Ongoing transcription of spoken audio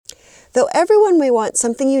Though everyone may want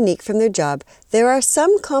something unique from their job, there are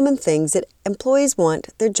some common things that employees want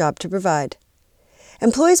their job to provide.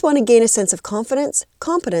 Employees want to gain a sense of confidence,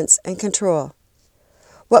 competence, and control.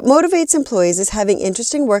 What motivates employees is having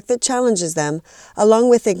interesting work that challenges them, along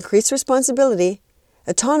with increased responsibility,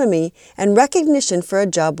 autonomy, and recognition for a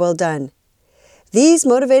job well done. These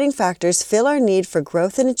motivating factors fill our need for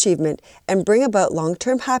growth and achievement and bring about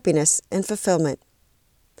long-term happiness and fulfillment.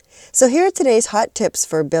 So here are today's hot tips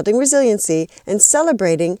for building resiliency and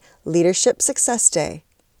celebrating Leadership Success Day.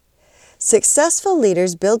 Successful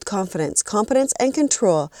leaders build confidence, competence, and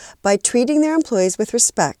control by treating their employees with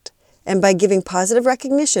respect and by giving positive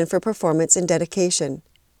recognition for performance and dedication.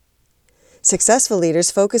 Successful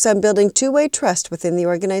leaders focus on building two-way trust within the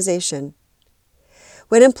organization.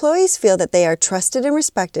 When employees feel that they are trusted and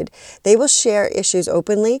respected, they will share issues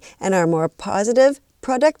openly and are more positive,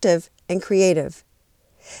 productive, and creative.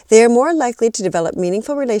 They are more likely to develop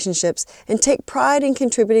meaningful relationships and take pride in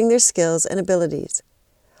contributing their skills and abilities.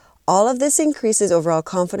 All of this increases overall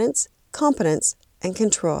confidence, competence, and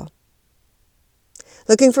control.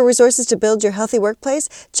 Looking for resources to build your healthy workplace?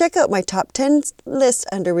 Check out my top 10 list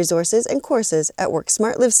under resources and courses at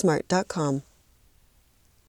WorkSmartLivesmart.com.